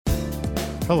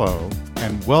Hello,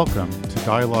 and welcome to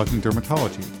Dialogues in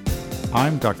Dermatology.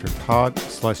 I'm Dr. Todd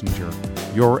Schlesinger,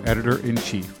 your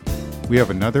editor-in-chief. We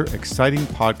have another exciting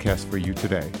podcast for you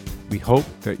today. We hope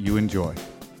that you enjoy.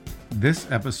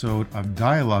 This episode of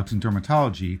Dialogues in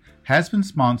Dermatology has been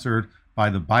sponsored by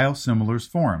the Biosimilars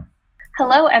Forum.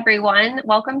 Hello, everyone.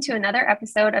 Welcome to another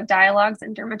episode of Dialogues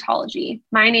in Dermatology.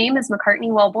 My name is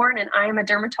McCartney Wellborn, and I am a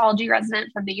dermatology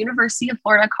resident from the University of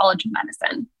Florida College of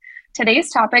Medicine. Today's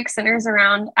topic centers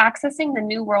around accessing the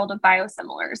new world of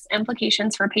biosimilars,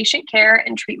 implications for patient care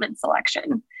and treatment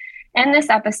selection. In this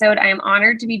episode, I am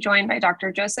honored to be joined by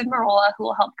Dr. Joseph Merola, who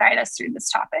will help guide us through this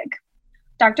topic.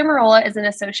 Dr. Merola is an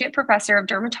associate professor of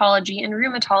dermatology and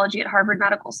rheumatology at Harvard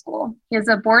Medical School. He is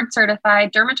a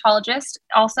board-certified dermatologist,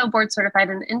 also board-certified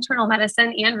in internal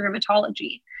medicine and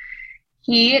rheumatology.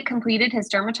 He completed his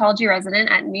dermatology resident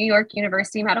at New York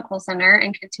University Medical Center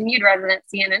and continued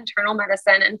residency in internal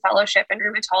medicine and fellowship in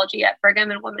rheumatology at Brigham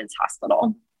and Women's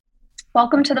Hospital.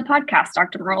 Welcome to the podcast,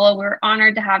 Dr. Merola. We're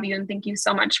honored to have you, and thank you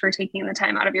so much for taking the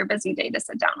time out of your busy day to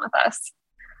sit down with us.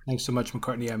 Thanks so much,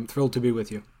 McCartney. I'm thrilled to be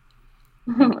with you.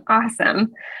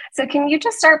 Awesome. So can you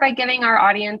just start by giving our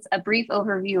audience a brief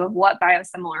overview of what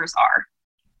biosimilars are?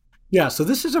 Yeah, so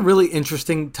this is a really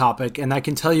interesting topic, and I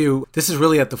can tell you this is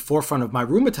really at the forefront of my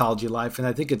rheumatology life, and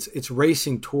I think it's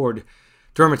racing toward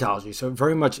dermatology, so it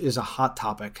very much is a hot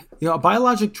topic. You know, a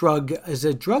biologic drug is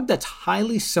a drug that's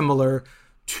highly similar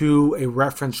to a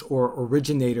reference or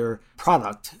originator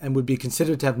product and would be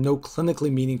considered to have no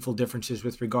clinically meaningful differences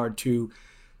with regard to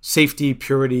safety,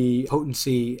 purity,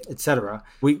 potency, etc.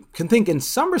 We can think in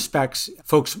some respects,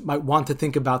 folks might want to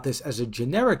think about this as a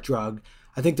generic drug.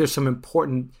 I think there's some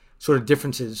important sort of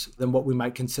differences than what we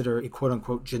might consider a quote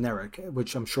unquote generic,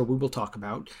 which I'm sure we will talk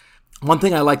about. One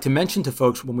thing I like to mention to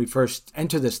folks when we first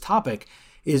enter this topic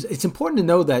is it's important to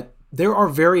know that there are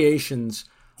variations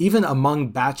even among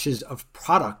batches of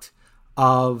product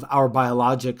of our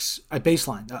biologics at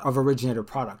baseline of originator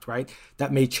product, right?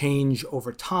 That may change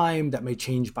over time, that may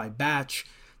change by batch.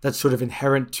 That's sort of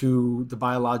inherent to the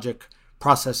biologic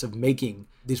process of making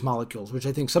these molecules, which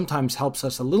I think sometimes helps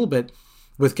us a little bit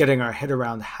with getting our head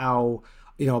around how,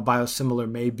 a biosimilar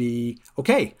may be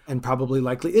okay and probably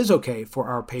likely is okay for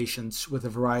our patients with a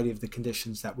variety of the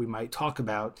conditions that we might talk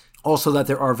about. Also, that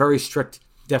there are very strict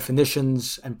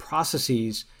definitions and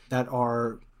processes that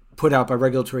are put out by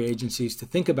regulatory agencies to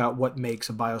think about what makes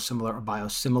a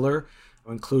biosimilar,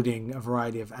 including a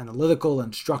variety of analytical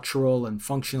and structural and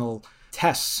functional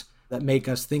tests that make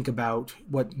us think about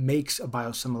what makes a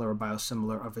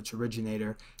biosimilar of its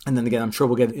originator. And then again, I'm sure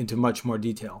we'll get into much more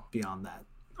detail beyond that.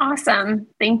 Awesome.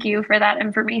 Thank you for that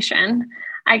information.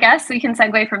 I guess we can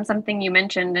segue from something you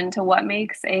mentioned into what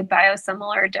makes a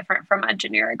biosimilar different from a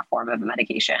generic form of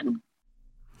medication.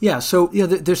 Yeah, so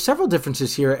there's several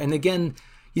differences here. And again,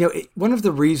 one of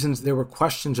the reasons there were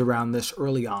questions around this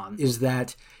early on is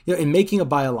that, in making a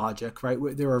biologic, right,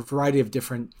 there are a variety of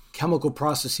different chemical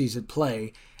processes at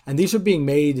play, and these are being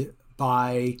made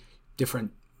by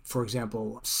different, for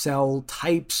example, cell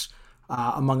types,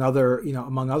 among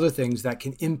other things that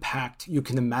can impact, you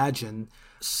can imagine,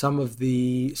 some of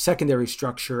the secondary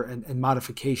structure and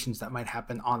modifications that might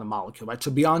happen on a molecule, right?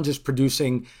 So beyond just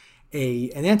producing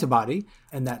an antibody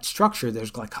and that structure,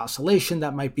 there's glycosylation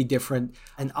that might be different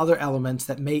and other elements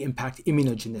that may impact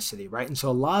immunogenicity, right? And so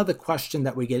a lot of the question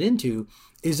that we get into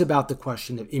is about the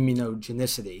question of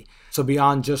immunogenicity. So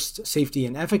beyond just safety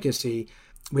and efficacy,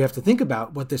 we have to think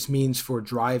about what this means for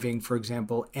driving, for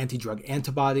example, anti-drug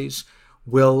antibodies.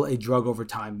 Will a drug over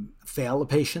time fail a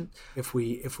patient if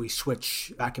we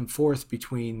switch back and forth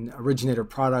between originator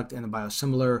product and a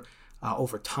biosimilar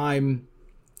over time?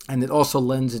 And it also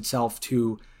lends itself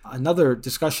to another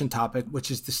discussion topic, which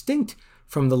is distinct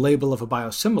from the label of a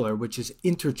biosimilar, which is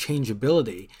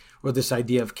interchangeability, or this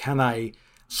idea of can I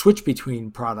switch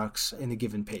between products in a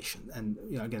given patient? And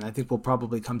again, I think we'll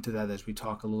probably come to that as we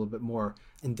talk a little bit more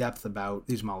in depth about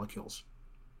these molecules.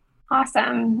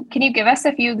 Awesome. Can you give us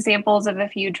a few examples of a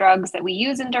few drugs that we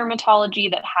use in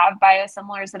dermatology that have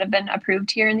biosimilars that have been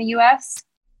approved here in the U.S.?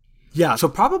 Yeah, so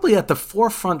probably at the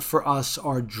forefront for us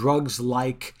are drugs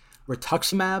like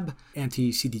rituximab,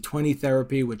 anti-CD20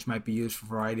 therapy, which might be used for a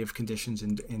variety of conditions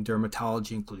in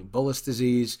dermatology, including bullous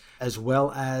disease, as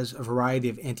well as a variety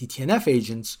of anti-TNF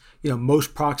agents.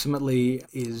 Most proximately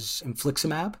is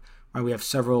infliximab. Right? We have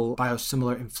several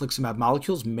biosimilar infliximab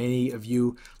molecules. Many of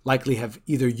you likely have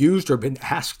either used or been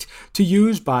asked to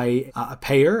use by a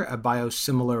payer, a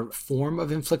biosimilar form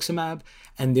of infliximab.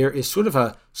 And there is sort of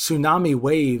a tsunami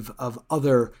wave of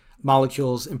other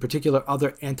molecules, in particular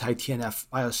other anti-TNF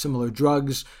biosimilar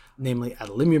drugs, namely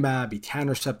adalimumab,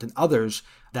 etanercept, and others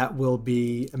that will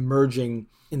be emerging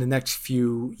in the next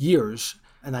few years.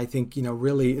 And I think,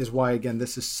 really is why, again,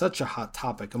 this is such a hot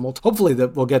topic. And hopefully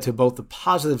we'll get to both the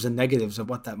positives and negatives of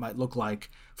what that might look like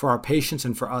for our patients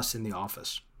and for us in the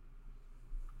office.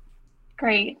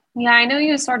 Great. Yeah, I know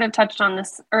you sort of touched on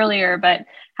this earlier, but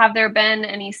have there been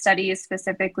any studies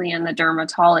specifically in the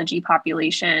dermatology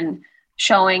population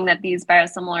showing that these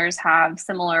biosimilars have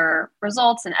similar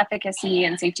results in efficacy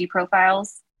and safety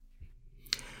profiles?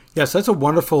 Yes, that's a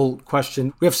wonderful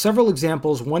question. We have several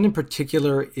examples. One in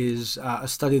particular is a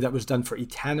study that was done for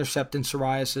etanercept in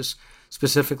psoriasis.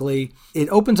 Specifically, it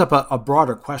opens up a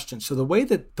broader question. So the way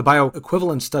that the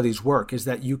bioequivalence studies work is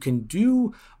that you can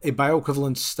do a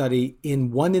bioequivalence study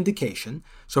in one indication.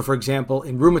 So for example,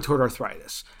 in rheumatoid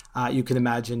arthritis, you can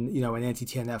imagine, an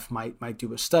anti-TNF might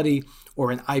do a study,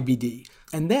 or an IBD.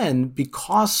 And then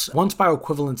because once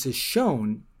bioequivalence is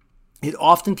shown, it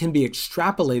often can be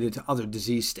extrapolated to other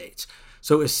disease states.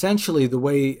 So essentially, the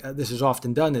way this is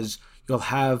often done is you'll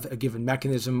have a given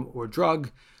mechanism or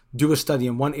drug, do a study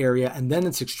in one area, and then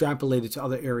it's extrapolated to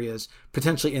other areas,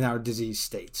 potentially in our disease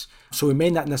states. So we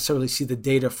may not necessarily see the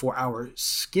data for our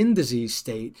skin disease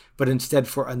state, but instead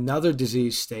for another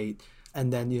disease state.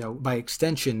 And then, by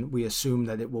extension, we assume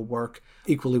that it will work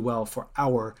equally well for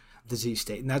our disease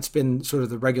state. And that's been sort of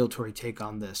the regulatory take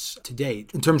on this to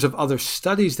date. In terms of other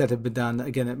studies that have been done,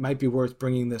 again, it might be worth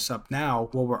bringing this up now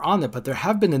while we're on it, but there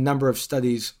have been a number of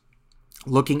studies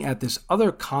looking at this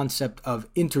other concept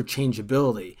of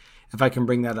interchangeability, if I can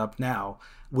bring that up now,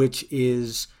 which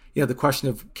is the question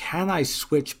of, can I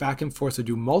switch back and forth or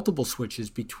do multiple switches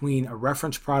between a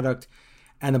reference product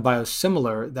and a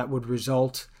biosimilar that would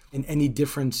result in any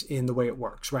difference in the way it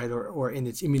works, right? Or in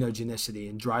its immunogenicity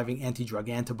and driving anti-drug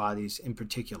antibodies in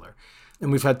particular. And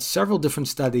we've had several different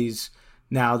studies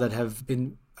now that have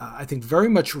been, I think, very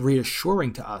much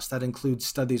reassuring to us. That includes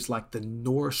studies like the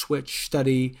NOR switch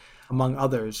study, among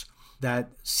others,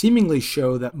 that seemingly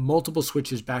show that multiple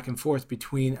switches back and forth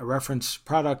between a reference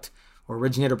product or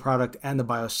originator product and the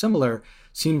biosimilar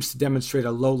seems to demonstrate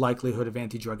a low likelihood of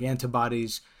anti-drug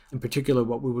antibodies. In particular,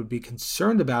 what we would be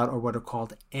concerned about are what are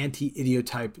called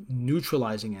anti-idiotype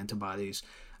neutralizing antibodies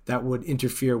that would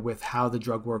interfere with how the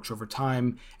drug works over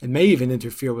time and may even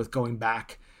interfere with going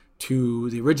back to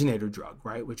the originator drug,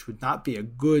 right? Which would not be a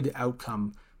good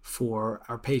outcome for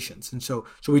our patients. And so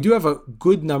we do have a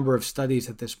good number of studies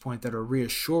at this point that are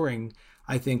reassuring,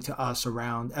 I think, to us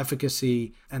around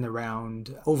efficacy and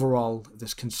around overall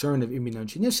this concern of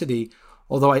immunogenicity.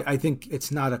 Although I think it's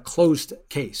not a closed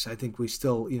case. I think we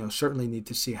still, certainly need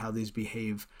to see how these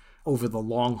behave over the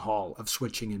long haul of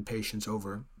switching in patients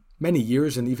over many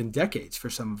years and even decades for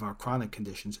some of our chronic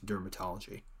conditions in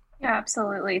dermatology. Yeah,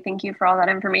 absolutely. Thank you for all that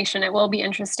information. It will be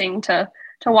interesting to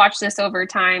watch this over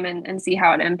time and see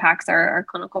how it impacts our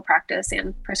clinical practice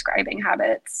and prescribing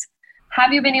habits.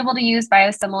 Have you been able to use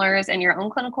biosimilars in your own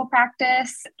clinical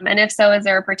practice? And if so, is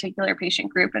there a particular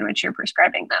patient group in which you're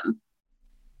prescribing them?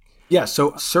 Yeah,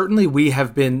 so certainly we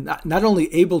have been not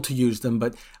only able to use them,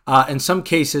 but in some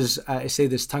cases, I say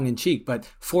this tongue in cheek, but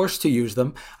forced to use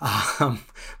them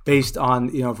based on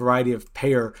a variety of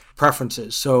payer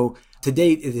preferences. So to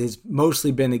date, it has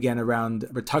mostly been, again, around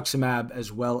rituximab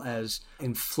as well as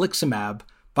infliximab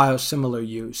biosimilar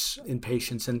use in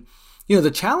patients. And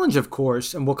the challenge, of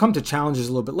course, and we'll come to challenges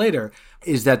a little bit later,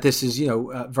 is that this is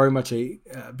very much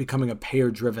becoming a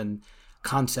payer-driven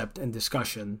concept and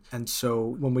discussion. And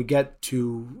so when we get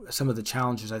to some of the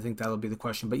challenges, I think that'll be the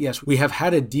question. But yes, we have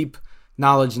had a deep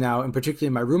knowledge now, and particularly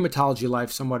in my rheumatology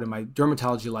life, somewhat in my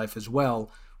dermatology life as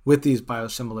well, with these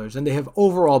biosimilars. And they have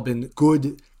overall been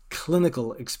good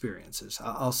clinical experiences.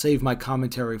 I'll save my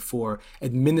commentary for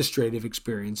administrative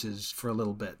experiences for a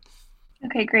little bit.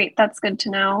 Okay, great. That's good to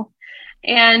know.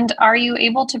 And are you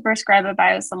able to prescribe a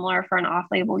biosimilar for an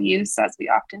off-label use, as we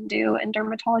often do in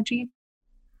dermatology?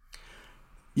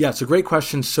 Yeah, it's a great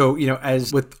question. So,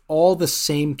 as with all the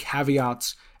same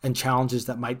caveats and challenges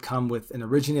that might come with an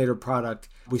originator product,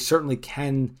 we certainly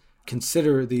can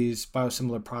consider these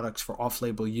biosimilar products for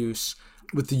off-label use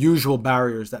with the usual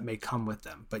barriers that may come with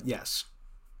them. But yes.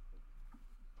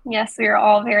 Yes, we are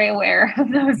all very aware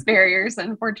of those barriers,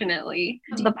 unfortunately.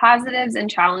 The positives and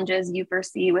challenges you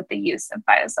foresee with the use of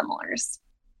biosimilars.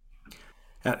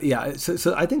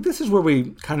 So I think this is where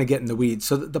we kind of get in the weeds.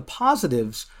 So the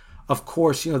positives, of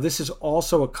course, this is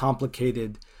also a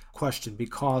complicated question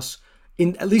because,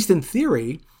 at least in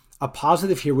theory, a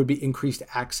positive here would be increased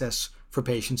access for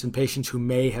patients and patients who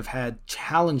may have had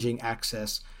challenging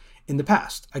access in the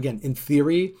past. Again, in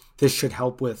theory, this should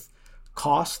help with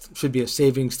cost, should be a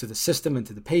savings to the system and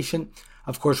to the patient.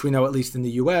 Of course, we know, at least in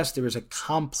the US, there is a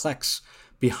complex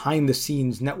behind the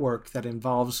scenes network that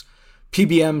involves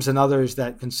PBMs and others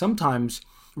that can sometimes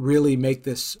really make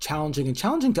this challenging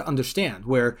to understand,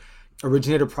 where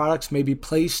originator products may be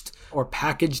placed or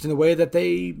packaged in a way that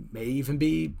they may even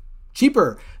be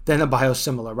cheaper than a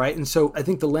biosimilar, right? And so I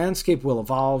think the landscape will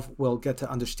evolve. We'll get to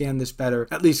understand this better.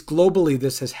 At least globally,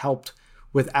 this has helped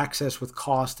with access, with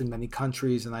cost in many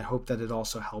countries, and I hope that it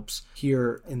also helps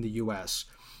here in the US.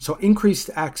 So increased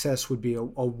access would be a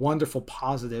wonderful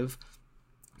positive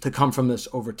to come from this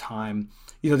over time.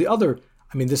 The other,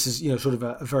 this is, sort of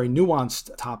a very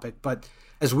nuanced topic, but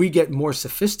as we get more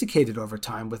sophisticated over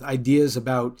time with ideas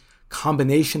about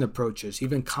combination approaches,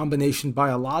 even combination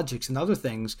biologics and other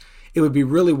things, it would be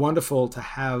really wonderful to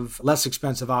have less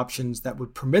expensive options that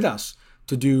would permit us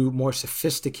to do more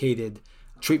sophisticated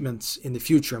treatments in the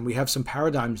future. And we have some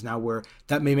paradigms now where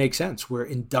that may make sense, where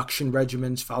induction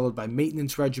regimens followed by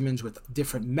maintenance regimens with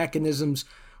different mechanisms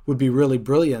would be really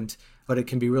brilliant, but it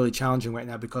can be really challenging right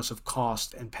now because of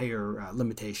cost and payer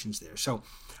limitations there. So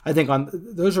I think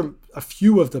those are a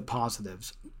few of the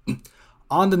positives.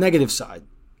 On the negative side,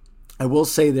 I will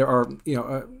say there are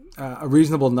a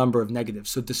reasonable number of negatives.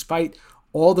 So despite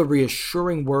all the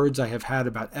reassuring words I have had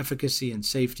about efficacy and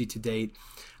safety to date,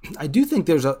 I do think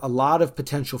there's a lot of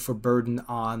potential for burden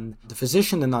on the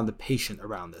physician and on the patient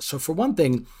around this. So for one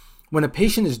thing, when a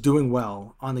patient is doing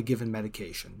well on a given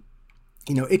medication,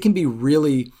 it can be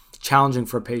really challenging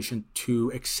for a patient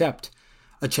to accept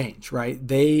a change, right?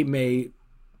 They may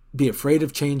be afraid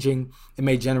of changing. It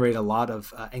may generate a lot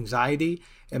of anxiety.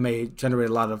 It may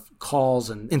generate a lot of calls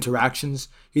and interactions,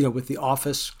 with the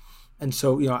office. And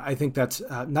so, I think that's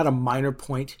not a minor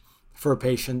point for a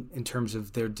patient in terms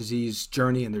of their disease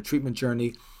journey and their treatment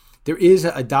journey. There is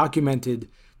a documented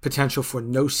potential for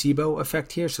nocebo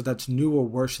effect here. So that's new or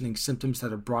worsening symptoms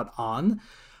that are brought on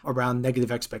around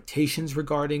negative expectations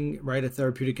regarding, right, a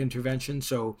therapeutic intervention.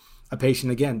 So a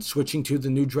patient, again, switching to the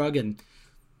new drug and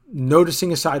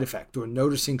noticing a side effect or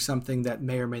noticing something that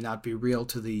may or may not be real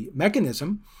to the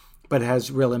mechanism, but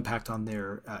has real impact on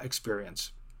their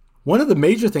experience. One of the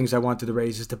major things I wanted to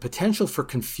raise is the potential for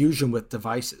confusion with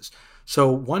devices. So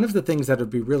one of the things that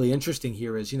would be really interesting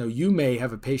here is, you may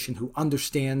have a patient who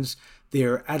understands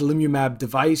their adalimumab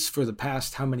device for the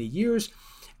past how many years,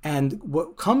 and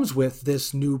what comes with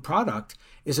this new product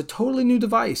is a totally new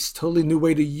device, totally new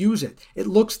way to use it. It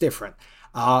looks different.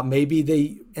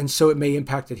 And so it may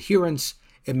impact adherence.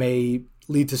 It may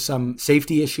lead to some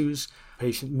safety issues,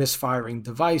 patient misfiring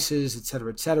devices, et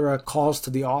cetera, calls to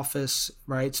the office,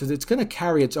 right? So it's going to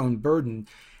carry its own burden.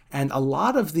 And a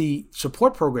lot of the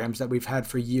support programs that we've had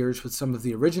for years with some of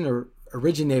the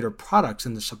originator products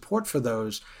and the support for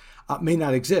those may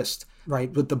not exist,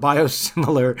 right, with the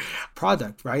biosimilar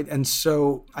product, right? And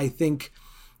so I think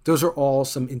those are all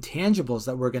some intangibles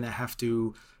that we're going to have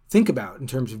to think about in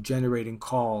terms of generating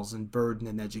calls and burden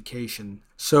and education.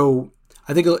 So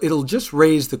I think it'll just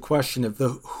raise the question of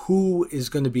who is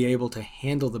going to be able to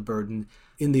handle the burden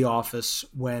in the office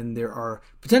when there are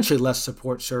potentially less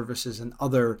support services and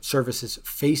other services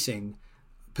facing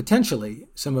potentially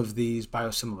some of these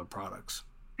biosimilar products.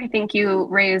 I think you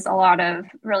raise a lot of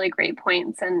really great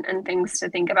points and things to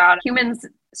think about. Humans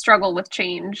struggle with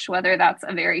change, whether that's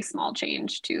a very small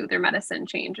change to their medicine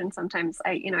change. And sometimes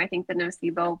I think the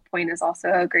nocebo point is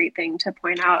also a great thing to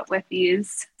point out with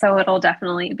these. So it'll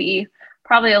definitely be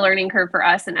probably a learning curve for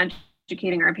us and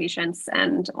educating our patients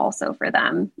and also for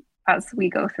them as we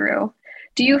go through.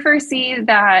 Do you foresee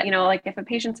that, like if a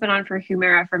patient's been on for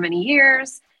Humira for many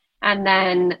years and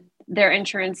then their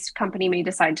insurance company may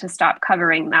decide to stop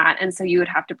covering that, and so you would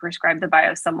have to prescribe the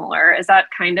biosimilar. Is that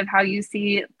kind of how you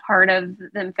see part of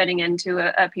them fitting into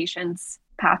a patient's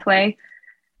pathway?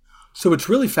 So it's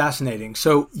really fascinating.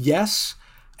 So yes,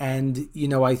 and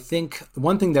I think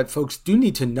one thing that folks do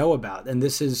need to know about, and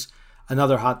this is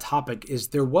another hot topic, is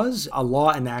there was a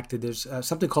law enacted. There's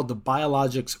something called the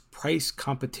Biologics Price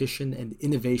Competition and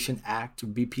Innovation Act, or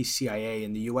BPCIA,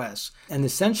 in the US. And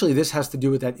essentially this has to do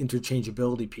with that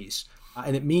interchangeability piece.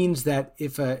 And it means that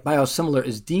if a biosimilar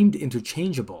is deemed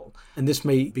interchangeable, and this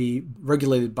may be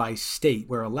regulated by state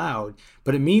where allowed,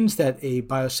 but it means that a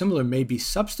biosimilar may be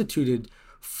substituted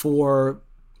for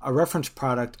a reference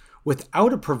product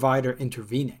without a provider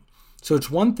intervening. So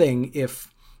it's one thing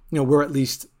if, we're at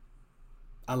least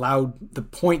allowed the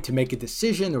point to make a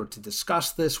decision or to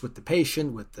discuss this with the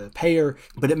patient, with the payer,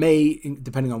 but it may,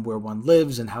 depending on where one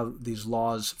lives and how these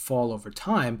laws fall over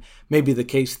time, may be the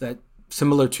case that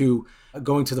similar to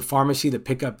going to the pharmacy to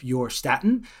pick up your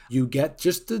statin, you get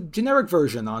just the generic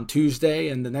version on Tuesday,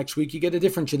 and the next week you get a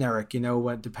different generic,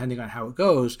 depending on how it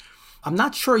goes. I'm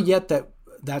not sure yet that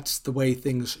that's the way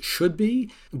things should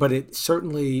be, but it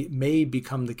certainly may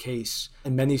become the case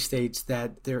in many states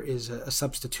that there is a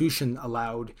substitution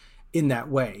allowed in that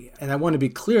way. And I want to be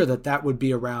clear that that would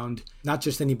be around not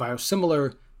just any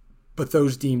biosimilar, but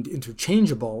those deemed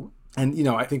interchangeable. And,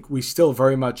 I think we still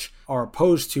very much are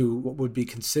opposed to what would be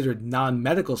considered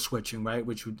non-medical switching, right,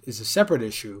 which is a separate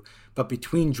issue, but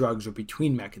between drugs or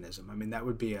between mechanism. I mean, that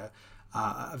would be a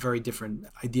very different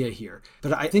idea here.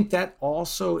 But I think that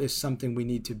also is something we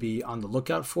need to be on the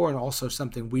lookout for, and also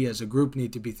something we as a group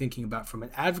need to be thinking about from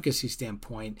an advocacy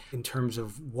standpoint in terms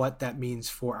of what that means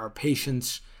for our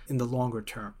patients in the longer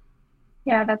term.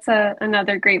 Yeah, that's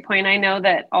another great point. I know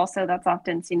that also that's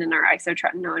often seen in our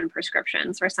isotretinoin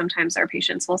prescriptions, where sometimes our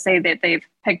patients will say that they've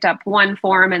picked up one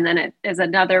form and then it is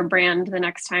another brand the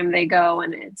next time they go,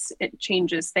 and it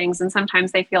changes things. And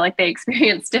sometimes they feel like they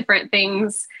experience different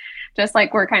things, just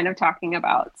like we're kind of talking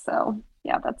about. So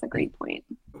yeah, that's a great point.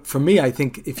 For me, I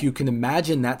think if you can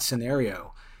imagine that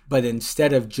scenario, but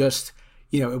instead of just,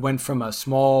 it went from a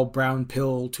small brown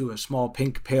pill to a small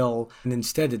pink pill, and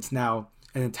instead it's now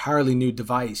an entirely new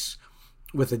device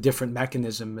with a different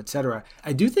mechanism, et cetera.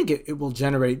 I do think it will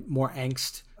generate more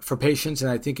angst for patients, and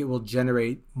I think it will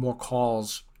generate more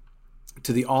calls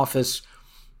to the office.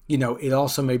 It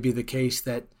also may be the case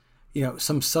that,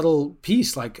 some subtle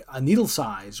piece like a needle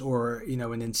size or,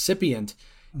 an incipient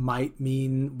might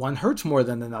mean one hurts more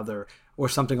than another or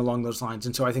something along those lines.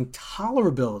 And so I think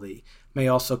tolerability may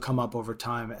also come up over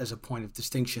time as a point of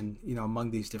distinction,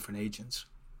 among these different agents.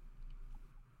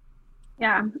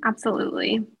 Yeah,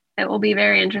 absolutely. It will be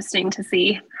very interesting to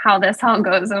see how this all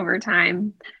goes over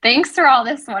time. Thanks for all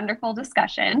this wonderful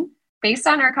discussion. Based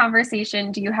on our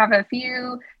conversation, do you have a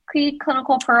few key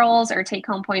clinical pearls or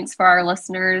take-home points for our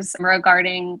listeners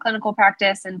regarding clinical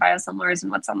practice and biosimilars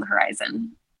and what's on the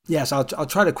horizon? Yes, I'll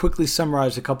try to quickly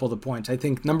summarize a couple of the points. I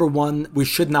think number one, we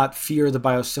should not fear the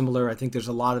biosimilar. I think there's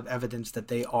a lot of evidence that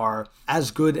they are as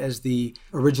good as the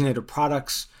originator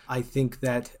products. I think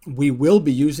that we will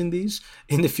be using these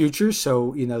in the future.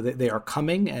 So, they are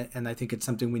coming, and I think it's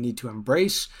something we need to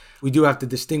embrace. We do have to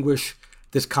distinguish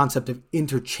this concept of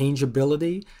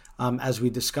interchangeability, as we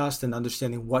discussed, and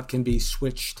understanding what can be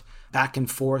switched back and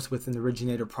forth with an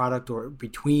originator product or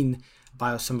between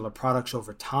biosimilar products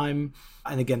over time.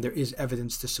 And again, there is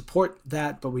evidence to support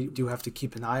that, but we do have to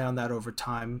keep an eye on that over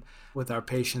time with our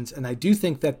patients. And I do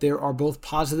think that there are both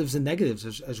positives and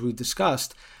negatives, as we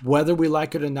discussed. Whether we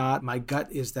like it or not, my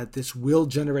gut is that this will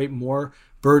generate more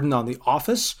burden on the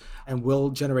office and will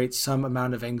generate some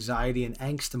amount of anxiety and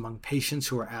angst among patients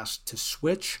who are asked to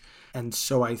switch. And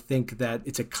so I think that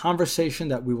it's a conversation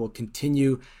that we will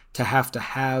continue to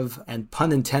have, and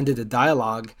pun intended, a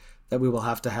dialogue that we will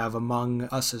have to have among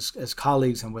us as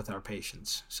colleagues and with our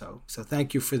patients. So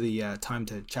thank you for the time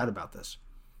to chat about this.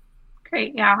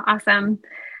 Great. Yeah, awesome.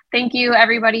 Thank you,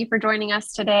 everybody, for joining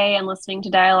us today and listening to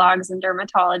Dialogues in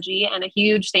Dermatology. And a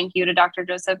huge thank you to Dr.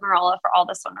 Joseph Marola for all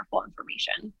this wonderful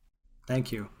information.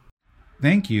 Thank you.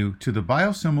 Thank you to the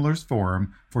Biosimilars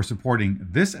Forum for supporting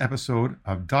this episode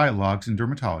of Dialogues in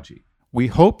Dermatology. We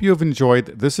hope you have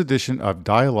enjoyed this edition of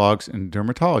Dialogues in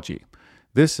Dermatology.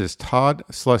 This is Todd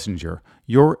Schlesinger,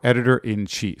 your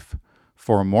editor-in-chief.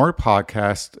 For more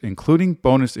podcasts, including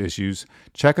bonus issues,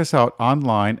 check us out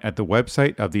online at the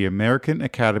website of the American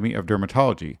Academy of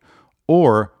Dermatology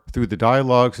or through the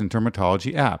Dialogues in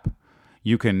Dermatology app.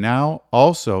 You can now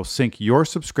also sync your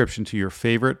subscription to your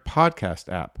favorite podcast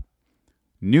app.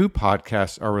 New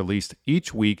podcasts are released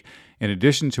each week in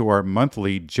addition to our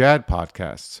monthly JAD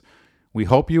podcasts. We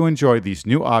hope you enjoy these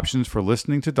new options for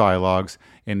listening to dialogues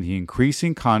and the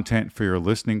increasing content for your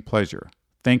listening pleasure.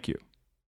 Thank you.